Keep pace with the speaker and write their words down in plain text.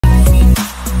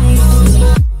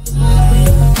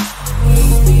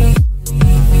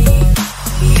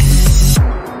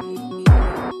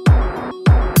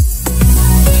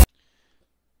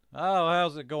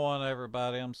it going,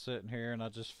 everybody? I'm sitting here and I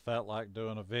just felt like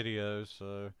doing a video,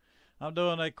 so I'm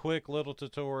doing a quick little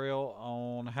tutorial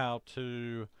on how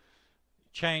to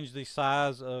change the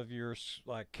size of your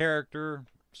like character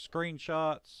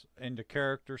screenshots into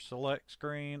character select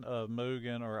screen of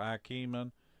Mugen or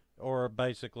Ikemen, or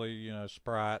basically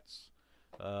sprites.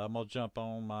 I'm gonna jump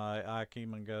on my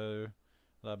Ikemen Go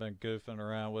that I've been goofing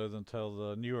around with until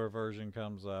the newer version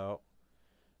comes out.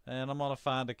 And I'm gonna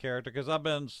find a character because I've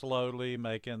been slowly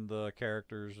making the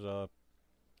characters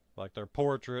like their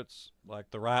portraits,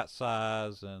 like the right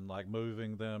size, and like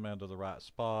moving them into the right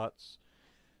spots.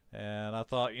 And I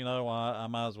thought, I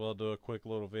might as well do a quick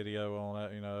little video on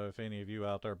it. If any of you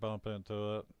out there bump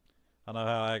into it, I know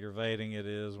how aggravating it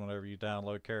is whenever you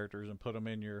download characters and put them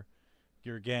in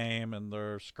your game, and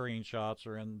their screenshots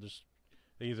are in just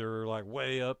either like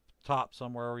way up top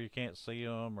somewhere where you can't see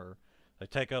them, or they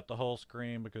take up the whole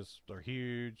screen because they're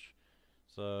huge.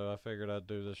 So I figured I'd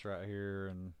do this right here,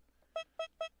 and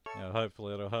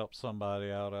hopefully it'll help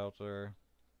somebody out there.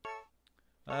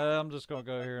 I'm just gonna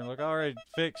go here and look. I already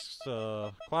fixed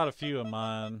quite a few of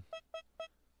mine.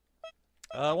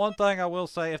 One thing I will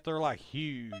say, if they're like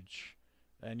huge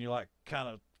and you like kind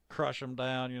of crush them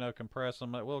down, compress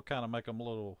them, it will kind of make them a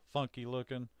little funky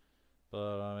looking.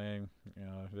 But I mean,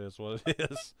 it is what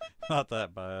it is. Not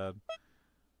that bad.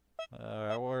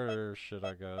 Alright, where should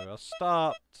I go? I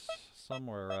stopped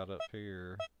somewhere right up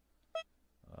here.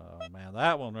 Oh man,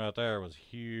 that one right there was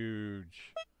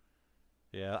huge.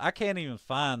 Yeah, I can't even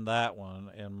find that one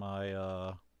in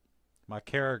my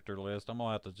character list. I'm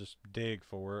gonna have to just dig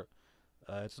for it.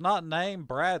 It's not named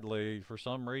Bradley for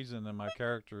some reason in my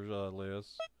characters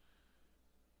list.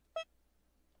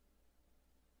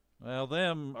 Well,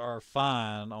 them are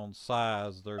fine on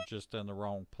size. They're just in the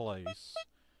wrong place.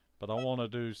 But I want to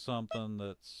do something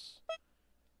that's...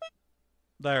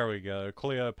 There we go.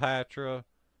 Cleopatra.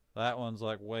 That one's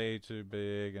like way too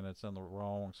big and it's in the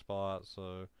wrong spot.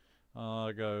 So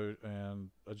I'll go and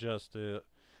adjust it.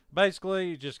 Basically,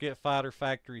 you just get Fighter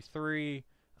Factory 3.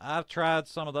 I've tried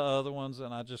some of the other ones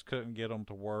and I just couldn't get them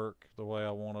to work the way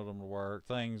I wanted them to work.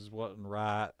 Things wasn't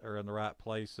right or in the right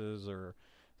places, or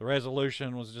the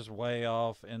resolution was just way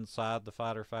off inside the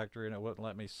Fighter Factory and it wouldn't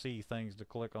let me see things to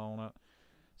click on it.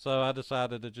 So I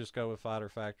decided to just go with Fighter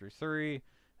Factory 3,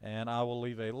 and I will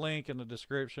leave a link in the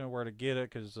description where to get it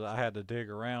because I had to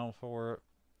dig around for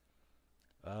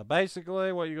it.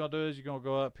 Basically, what you're going to do is you're going to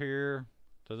go up here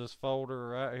to this folder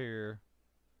right here.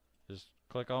 Just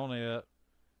click on it.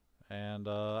 And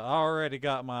I already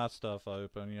got my stuff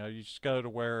open. You just go to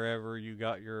wherever you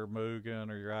got your Mugen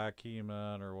or your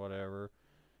Ikemen or whatever.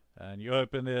 And you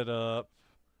open it up.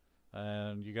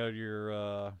 And you go to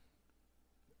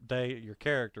your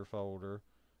character folder,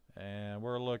 and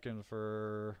we're looking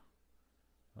for,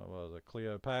 what was it,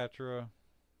 Cleopatra.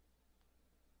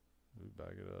 We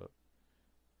back it up.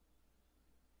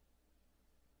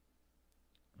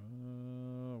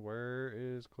 Where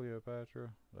is Cleopatra?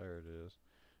 There it is.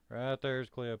 Right there's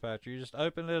Cleopatra. You just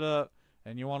open it up,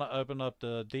 and you want to open up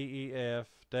the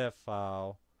def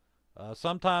file.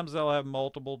 Sometimes they'll have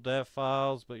multiple def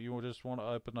files, but you will just want to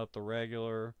open up the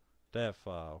regular def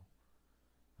file.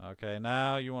 Okay,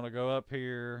 now you want to go up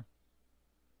here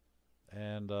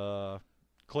and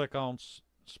click on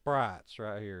sprites.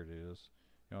 Right here it is.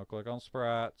 You want to click on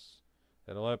sprites.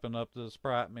 It'll open up the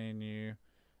sprite menu.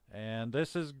 And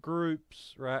this is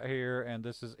groups right here, and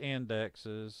this is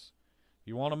indexes.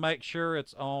 You want to make sure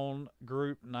it's on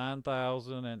group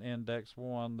 9000 and index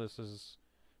 1. This is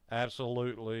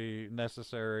absolutely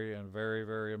necessary and very,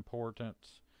 very important.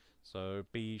 So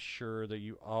be sure that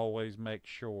you always make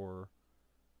sure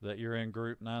that you're in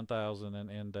group 9000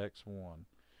 and index 1.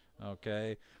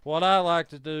 Okay, what I like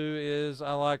to do is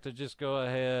I like to just go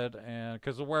ahead and,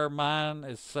 because of where mine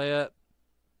is set,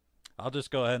 I'll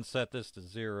just go ahead and set this to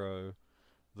 0,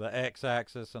 the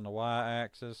x-axis and the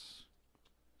y-axis.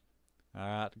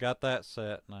 Alright, got that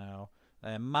set now.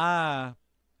 And my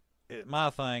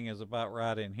thing is about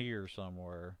right in here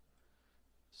somewhere.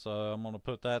 So I'm going to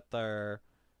put that there.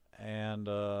 And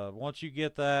once you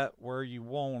get that where you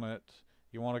want it,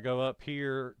 you want to go up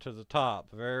here to the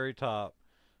top, very top.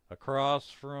 Across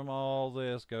from all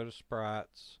this, go to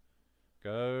sprites.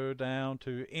 Go down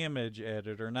to image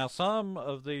editor. Now some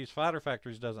of these Fighter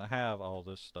Factories doesn't have all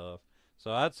this stuff.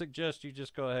 So I'd suggest you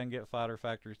just go ahead and get Fighter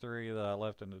Factory 3 that I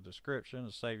left in the description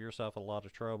to save yourself a lot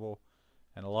of trouble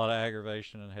and a lot of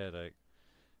aggravation and headache.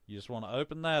 You just want to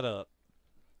open that up.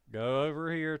 Go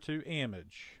over here to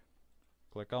image.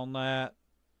 Click on that.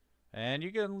 And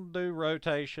you can do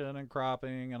rotation and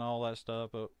cropping and all that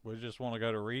stuff, but we just want to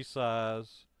go to resize.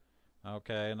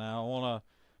 Okay, now I want to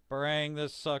bring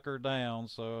this sucker down.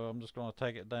 So I'm just going to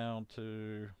take it down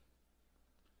to,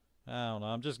 I don't know,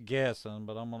 I'm just guessing,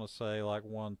 but I'm going to say like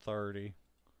 130.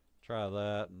 Try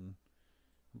that and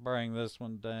bring this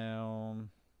one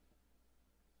down.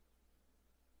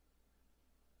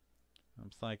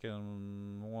 I'm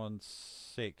thinking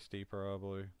 160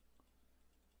 probably.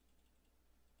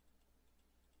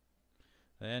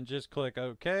 Then just click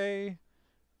OK.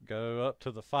 Go up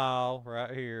to the file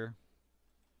right here.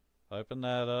 Open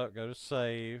that up. Go to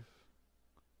save.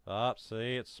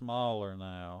 See, it's smaller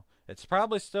now. It's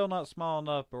probably still not small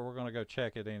enough, but we're going to go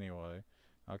check it anyway.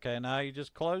 Okay, now you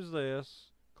just close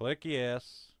this. Click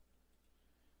yes.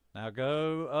 Now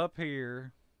go up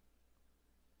here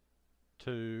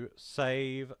to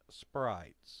save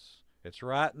sprites. It's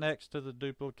right next to the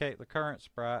duplicate the current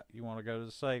sprite. You want to go to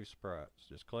the save sprites.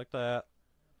 Just click that.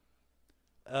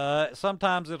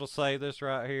 Sometimes it'll say this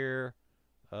right here.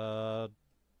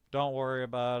 Don't worry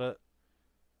about it.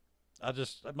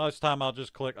 Most time I'll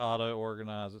just click auto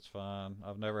organize. It's fine.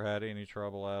 I've never had any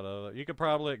trouble out of it. You could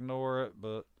probably ignore it,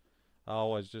 but I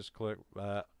always just click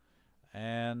that.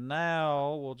 And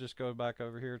now we'll just go back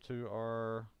over here to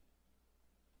our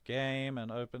game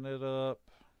and open it up.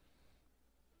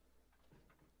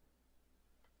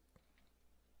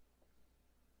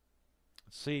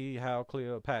 See how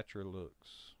Cleopatra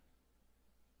looks.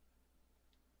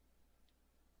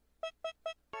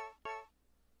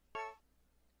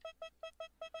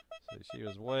 See, she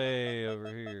was way over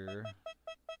here.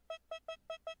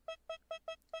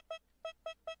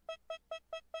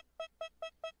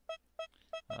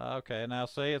 Okay, now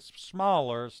see, it's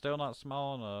smaller. It's still not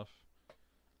small enough.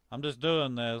 I'm just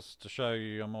doing this to show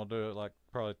you. I'm going to do it like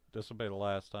probably this will be the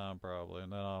last time probably,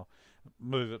 and then I'll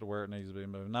move it to where it needs to be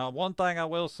moved. Now, one thing I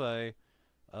will say,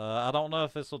 I don't know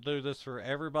if this will do this for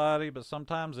everybody, but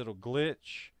sometimes it'll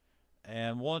glitch,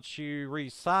 and once you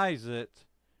resize it,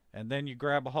 and then you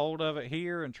grab a hold of it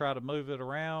here and try to move it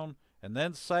around, and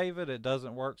then save it, it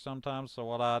doesn't work sometimes. So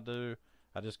what I do,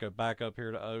 I just go back up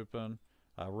here to open.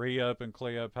 I reopen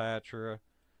Cleopatra.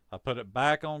 I put it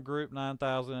back on group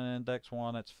 9000 and index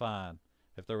 1, it's fine.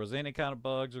 If there was any kind of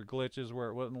bugs or glitches where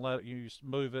it wouldn't let you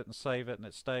move it and save it and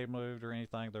it stayed moved or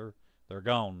anything, they're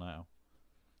gone now.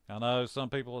 I know some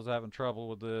people was having trouble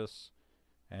with this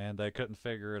and they couldn't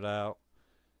figure it out,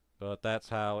 but that's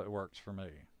how it works for me.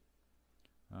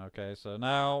 Okay, so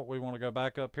now we want to go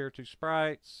back up here to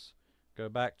sprites, go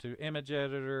back to image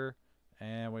editor,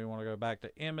 and we want to go back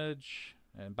to image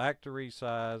and back to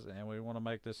resize, and we want to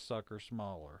make this sucker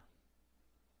smaller.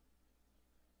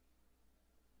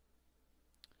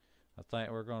 I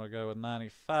think we're going to go with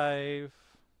 95.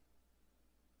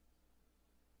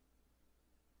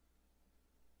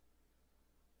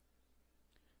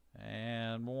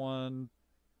 And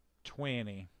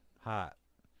 120 height.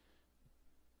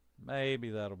 Maybe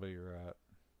that'll be right.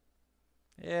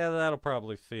 Yeah, that'll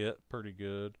probably fit pretty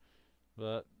good.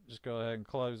 But just go ahead and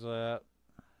close that.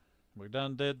 We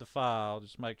done did the file.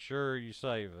 Just make sure you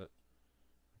save it.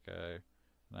 Okay.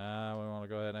 Now we want to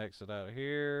go ahead and exit out of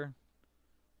here.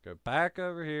 Go back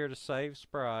over here to save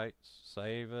sprites.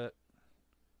 Save it.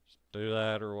 Just do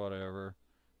that or whatever.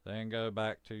 Then go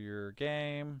back to your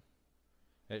game.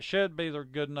 It should be the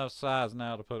good enough size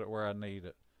now to put it where I need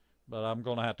it. But I'm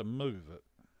going to have to move it.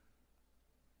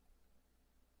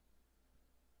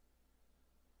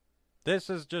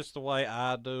 This is just the way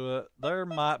I do it. There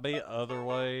might be other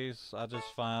ways. I just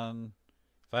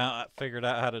figured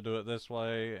out how to do it this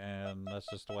way, and that's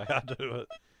just the way I do it.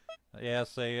 Yeah,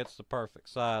 see, it's the perfect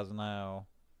size now,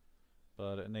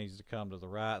 but it needs to come to the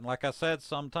right. And like I said,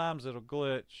 sometimes it'll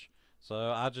glitch,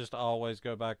 so I just always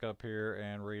go back up here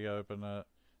and reopen it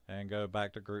and go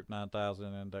back to group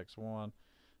 9000 index 1.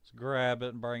 Just grab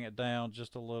it and bring it down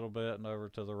just a little bit and over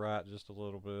to the right just a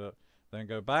little bit. Then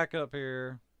go back up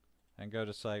here and go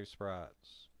to save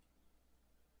sprites.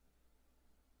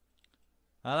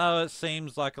 I know it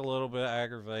seems like a little bit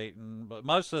aggravating, but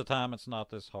most of the time it's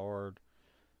not this hard.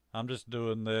 I'm just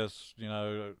doing this, you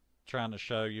know, trying to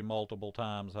show you multiple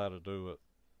times how to do it.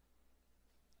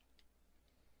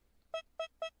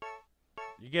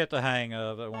 You get the hang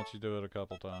of it once you do it a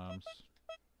couple times.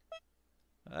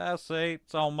 See,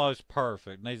 it's almost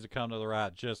perfect. It needs to come to the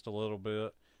right just a little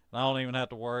bit. And I don't even have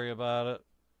to worry about it.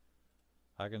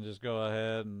 I can just go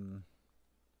ahead and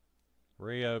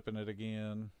reopen it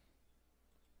again.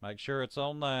 Make sure it's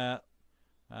on that.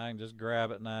 I can just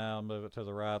grab it now, move it to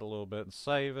the right a little bit and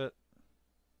save it.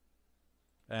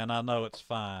 And I know it's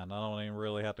fine. I don't even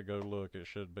really have to go look. It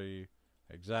should be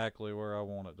exactly where I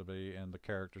want it to be in the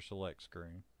character select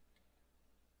screen.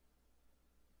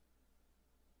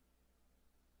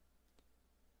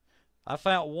 I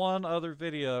found one other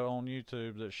video on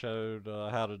YouTube that showed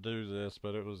how to do this,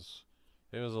 but it was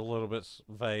a little bit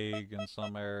vague in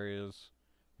some areas.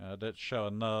 It didn't show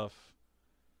enough.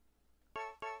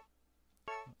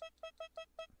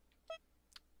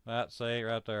 That's it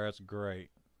right there. That's great.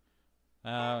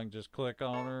 Now I can just click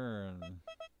on her and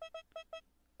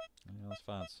yeah, let's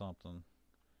find something.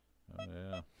 Oh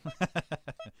yeah.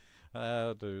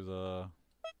 I'll do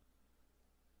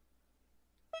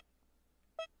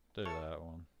that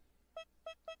one.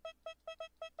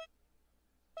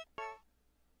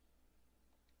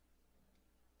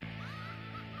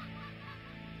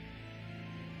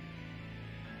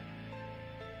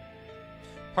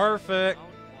 Perfect.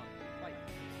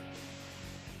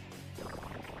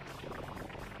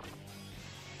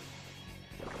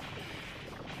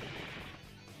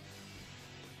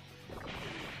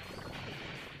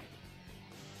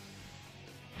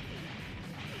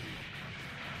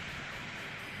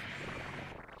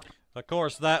 Of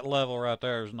course, that level right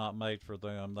there is not made for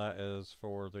them. That is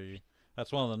for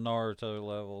that's one of the Naruto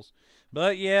levels.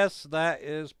 But yes, that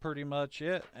is pretty much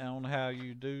it on how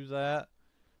you do that.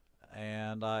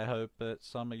 And I hope that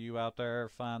some of you out there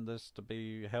find this to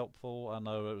be helpful. I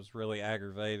know it was really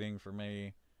aggravating for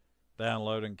me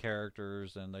downloading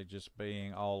characters and they just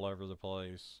being all over the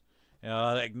place.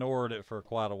 I ignored it for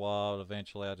quite a while.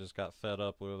 Eventually, I just got fed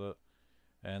up with it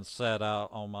and set out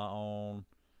on my own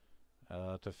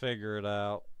to figure it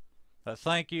out.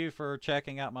 Thank you for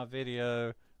checking out my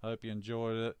video. I hope you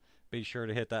enjoyed it. Be sure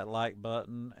to hit that like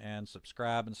button and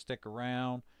subscribe and stick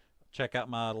around. Check out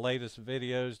my latest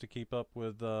videos to keep up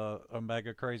with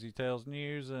Omega Crazy Tales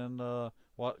news and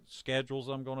what schedules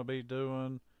I'm going to be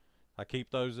doing. I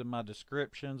keep those in my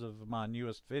descriptions of my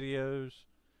newest videos.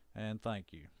 And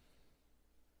thank you.